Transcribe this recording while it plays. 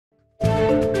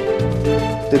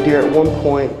The deer at one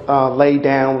point lay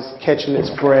down, was catching its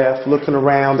breath, looking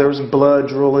around. There was blood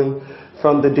drooling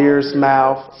from the deer's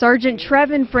mouth. Sergeant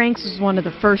Trevin Franks was one of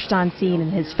the first on scene,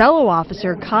 and his fellow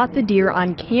officer caught the deer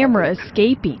on camera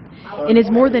escaping. In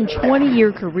his more than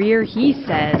 20-year career, he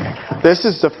says, "This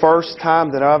is the first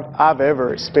time that I've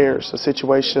ever experienced a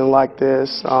situation like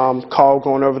this. Call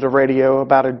going over the radio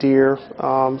about a deer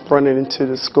running into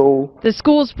the school." The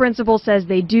school's principal says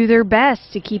they do their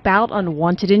best to keep out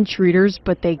unwanted intruders,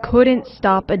 but they couldn't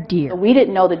stop a deer. We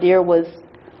didn't know the deer was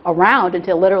around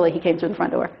until literally he came through the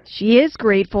front door. She is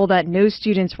grateful that no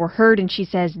students were hurt, and she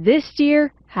says this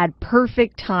deer had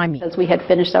perfect timing. As we had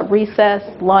finished up recess,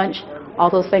 lunch, all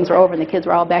those things were over, and the kids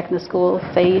were all back in the school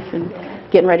safe and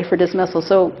getting ready for dismissal.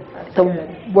 So the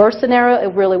worst scenario,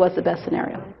 it really was the best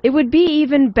scenario. It would be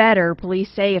even better, police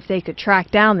say, if they could track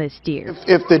down this deer.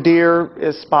 If the deer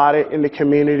is spotted in the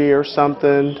community or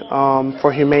something,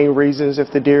 for humane reasons, if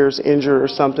the deer is injured or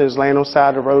something, is laying on the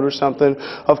side of the road or something,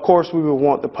 of course we would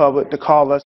want the public to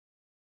call us.